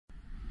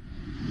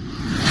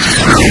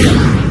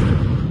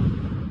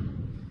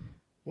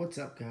What's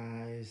up,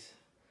 guys?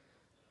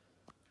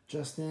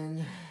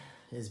 Justin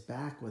is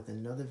back with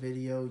another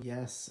video.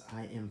 Yes,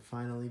 I am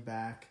finally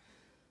back.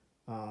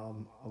 A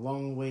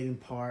long waiting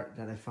part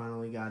that I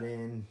finally got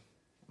in.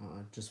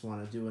 Just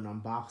want to do an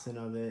unboxing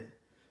of it,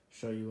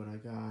 show you what I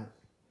got.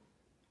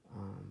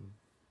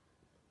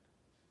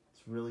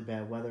 It's really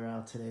bad weather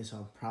out today, so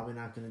I'm probably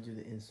not going to do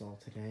the install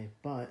today,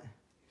 but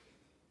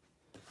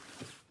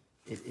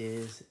it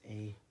is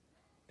a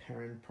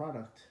Perrin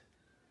product,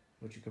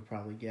 which you could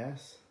probably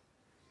guess.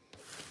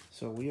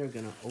 So we are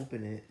going to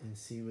open it and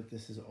see what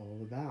this is all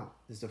about.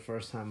 This is the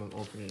first time I'm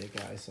opening it,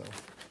 guys, so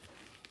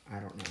I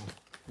don't know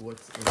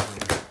what's in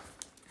here.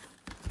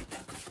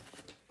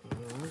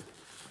 Alright,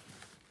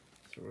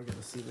 so we're going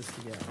to see this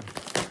together.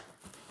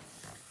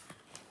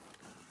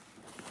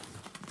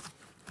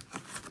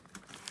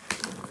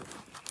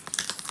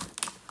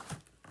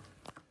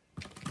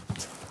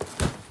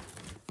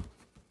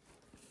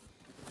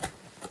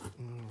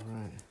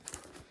 Alright,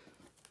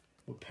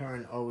 what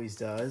Perrin always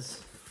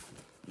does,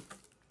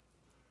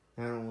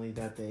 not only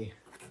that they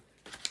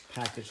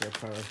package their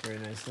products very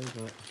nicely,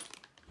 but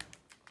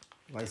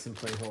license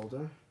plate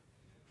holder.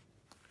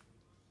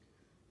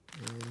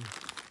 And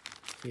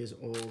here's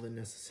all the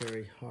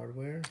necessary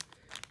hardware.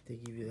 They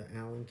give you the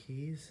Allen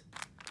keys.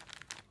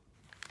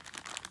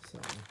 So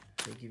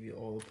they give you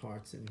all the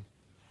parts and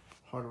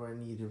hardware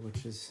needed,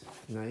 which is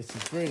nice.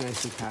 It's very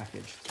nicely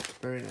packaged.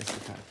 Very nicely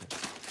packaged.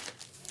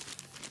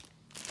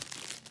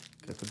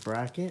 Got the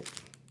bracket.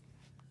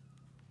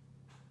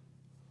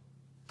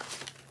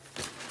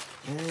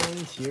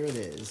 And here it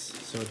is.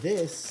 So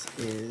this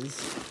is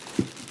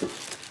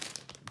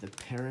the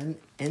Perrin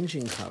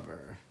engine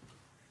cover.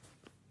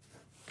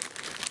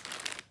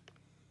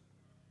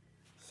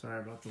 Sorry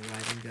about the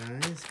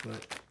lighting, guys,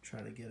 but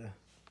try to get a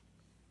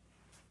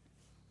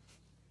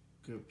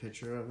good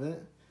picture of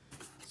it.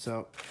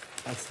 So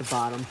that's the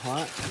bottom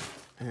part.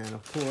 And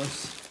of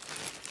course,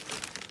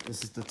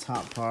 this is the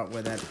top part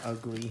where that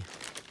ugly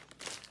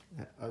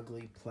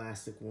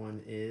plastic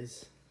one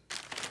is.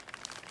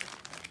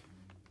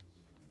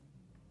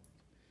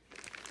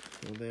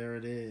 So there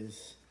it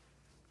is.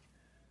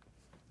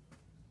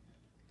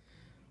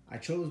 I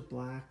chose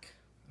black.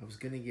 I was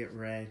gonna get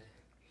red,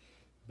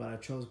 but I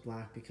chose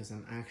black because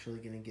I'm actually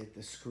gonna get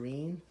the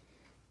screen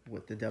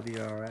with the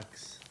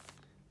WRX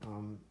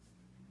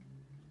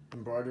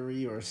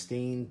embroidery or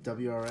stained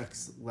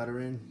WRX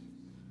lettering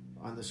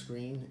on the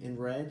screen in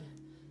red,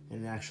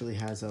 and it actually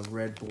has a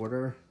red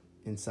border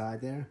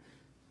inside there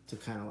to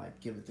kind of like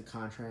give it the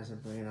contrast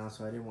and bring it out.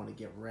 So I didn't want to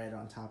get red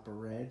on top of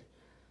red.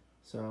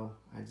 So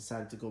I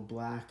decided to go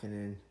black and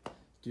then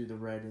do the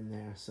red in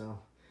there. So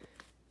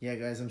yeah,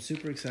 guys, I'm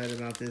super excited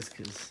about this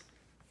because,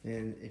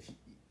 and if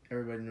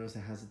everybody knows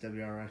that has the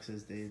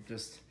WRXs, they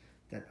just,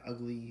 that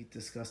ugly,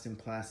 disgusting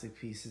plastic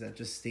pieces that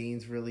just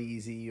stains really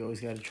easy. You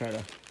always got to try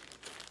to,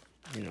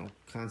 you know,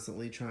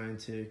 constantly trying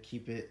to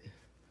keep it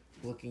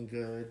looking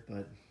good,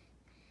 but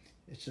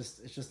it's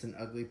just an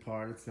ugly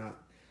part. It's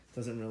not,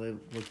 doesn't really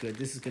look good.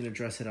 This is going to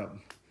dress it up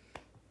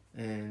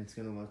and it's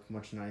going to look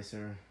much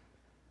nicer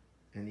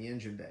in the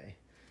engine bay.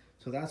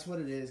 So that's what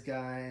it is,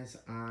 guys.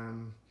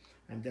 I'm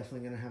definitely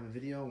going to have a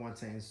video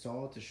once I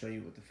install it to show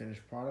you what the finished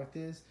product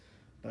is,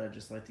 but I'd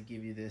just like to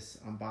give you this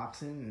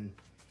unboxing and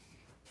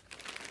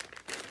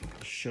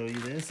show you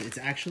this. It's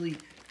actually,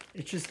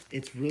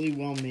 it's really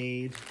well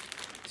made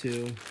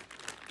too.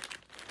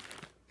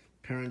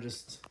 Perrin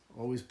just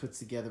always puts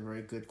together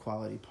very good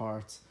quality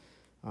parts.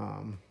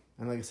 And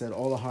like I said,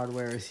 all the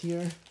hardware is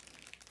here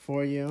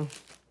for you.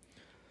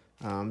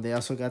 They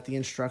also got the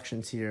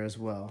instructions here as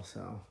well,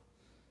 so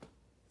it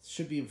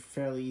should be a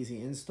fairly easy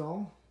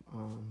install.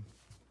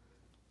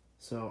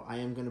 So I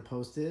am going to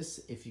post this.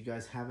 If you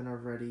guys haven't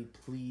already,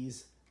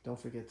 please don't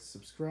forget to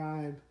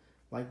subscribe,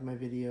 like my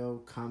video,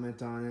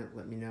 comment on it,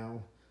 let me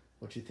know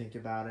what you think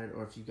about it,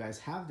 or if you guys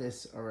have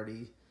this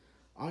already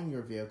on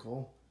your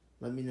vehicle,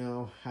 let me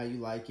know how you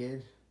like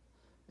it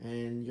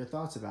and your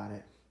thoughts about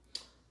it.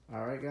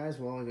 All right, guys,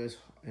 well, I guys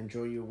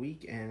enjoy your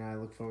week, and I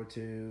look forward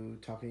to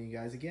talking to you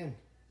guys again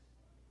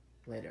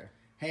later.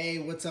 Hey,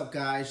 what's up,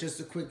 guys? Just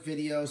a quick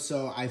video.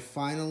 So I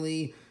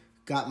finally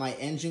got my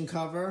engine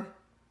cover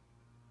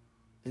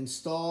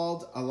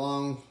installed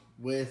along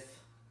with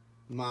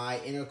my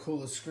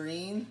intercooler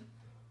screen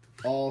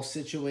all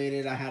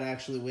situated. I had to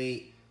actually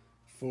wait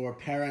for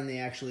Perrin. They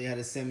actually had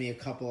to send me a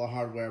couple of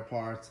hardware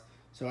parts,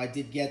 so I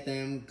did get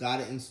them, got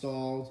it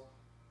installed.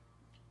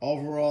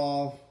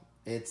 Overall,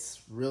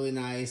 it's really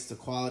nice. The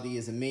quality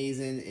is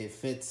amazing. It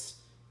fits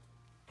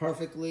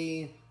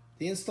perfectly.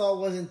 The install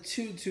wasn't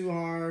too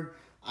hard.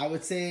 I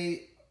would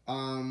say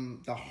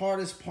the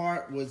hardest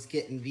part was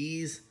getting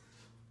these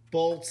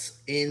bolts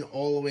in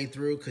all the way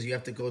through, because you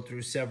have to go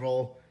through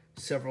several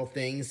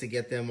things to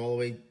get them all the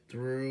way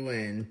through,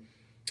 and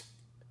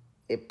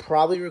it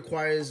probably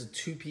requires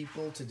 2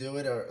 people to do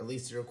it, or at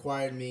least it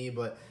required me,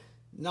 but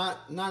not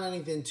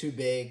anything too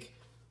big.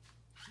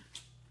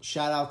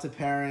 Shout out to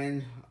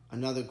Perrin,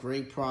 another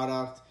great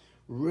product.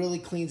 Really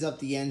cleans up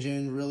the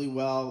engine really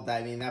well.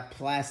 I mean, that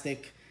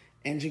plastic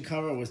engine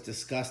cover was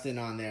disgusting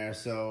on there.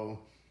 So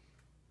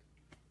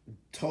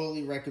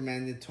totally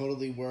recommended,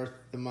 totally worth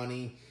the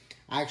money.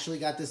 I actually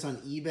got this on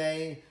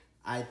eBay.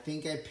 I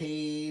think I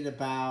paid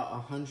about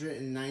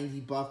 190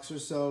 bucks or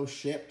so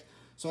shipped.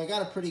 So I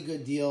got a pretty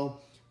good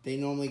deal. They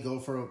normally go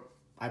for,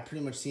 I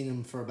pretty much seen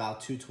them for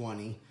about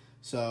 220.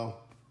 So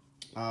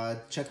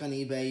check on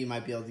eBay. You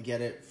might be able to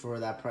get it for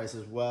that price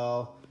as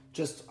well.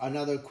 Just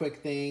another quick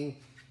thing.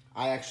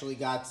 I actually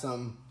got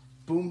some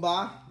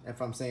Boomba,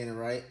 if I'm saying it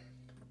right,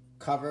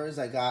 covers.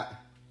 I got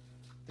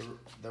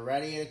the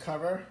radiator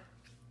cover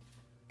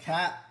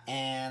cap,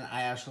 and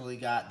I actually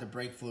got the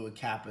brake fluid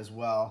cap as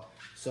well.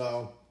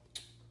 So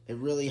it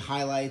really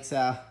highlights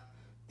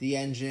the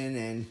engine,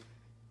 and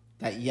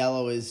that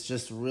yellow is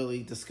just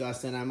really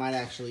disgusting. I might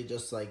actually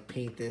just like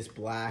paint this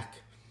black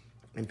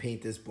and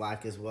paint this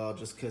black as well,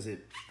 just because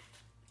it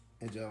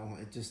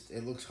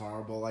looks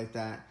horrible like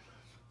that.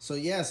 So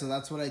yeah, so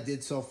that's what I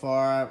did so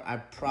far. I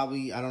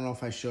don't know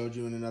if I showed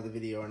you in another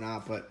video or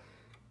not, but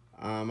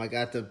I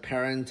got the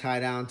Perrin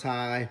tie-down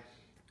tie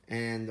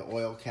and the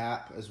oil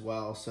cap as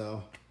well.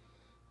 So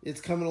it's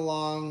coming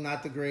along,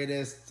 not the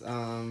greatest.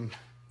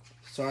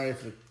 Sorry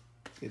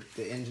if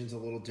the engine's a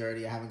little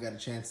dirty. I haven't got a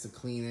chance to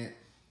clean it.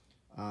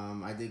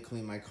 I did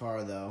clean my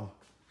car though,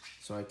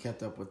 so I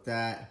kept up with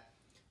that.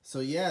 So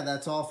yeah,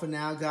 that's all for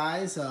now,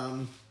 guys.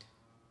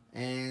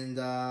 And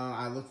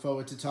I look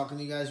forward to talking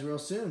to you guys real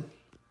soon.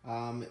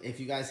 If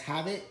you guys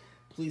have it,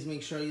 please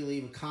make sure you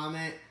leave a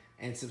comment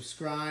and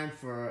subscribe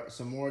for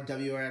some more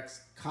WRX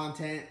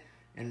content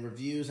and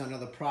reviews on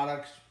other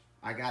products.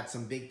 I got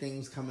some big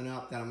things coming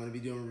up that I'm going to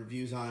be doing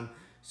reviews on,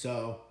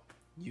 so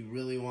you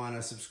really want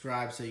to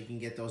subscribe so you can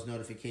get those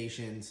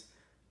notifications.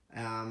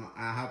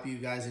 I hope you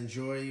guys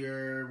enjoy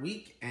your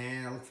week,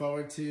 and I look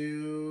forward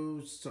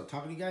to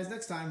talking to you guys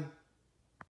next time.